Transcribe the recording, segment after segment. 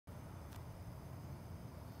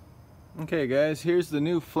Okay guys, here's the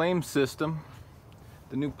new flame system,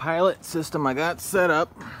 the new pilot system I got set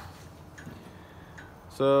up.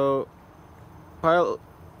 So pilot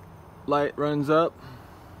light runs up,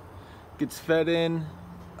 gets fed in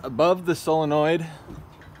above the solenoid,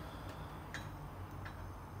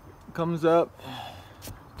 comes up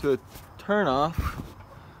to a turn off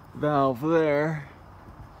valve there,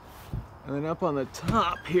 and then up on the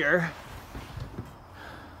top here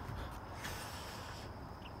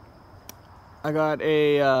I got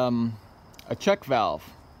a check valve,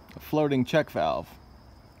 a floating check valve.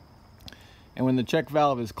 And when the check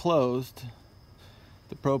valve is closed,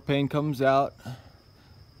 the propane comes out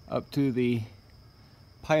up to the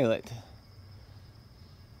pilot.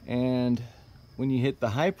 And when you hit the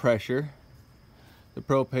high pressure, the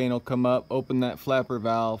propane will come up, open that flapper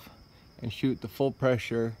valve, and shoot the full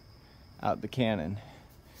pressure out the cannon.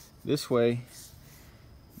 This way,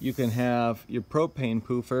 you can have your propane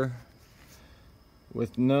poofer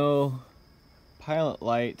with no pilot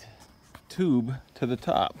light tube to the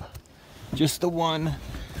top, just the one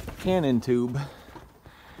cannon tube.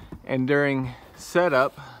 And during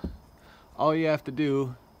setup, all you have to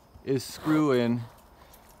do is screw in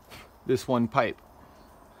this one pipe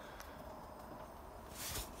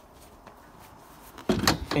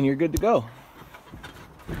and you're good to go.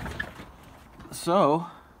 So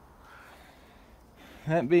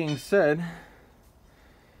that being said,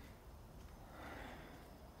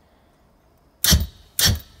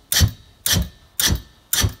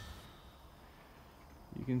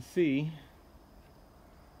 you can see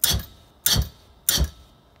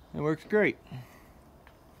it works great.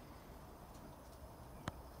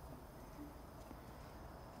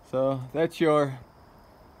 So that's your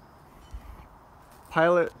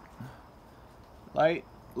pilot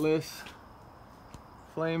lightless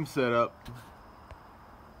flame setup.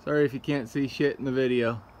 Sorry if you can't see shit in the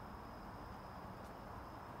video.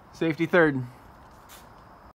 Safety third.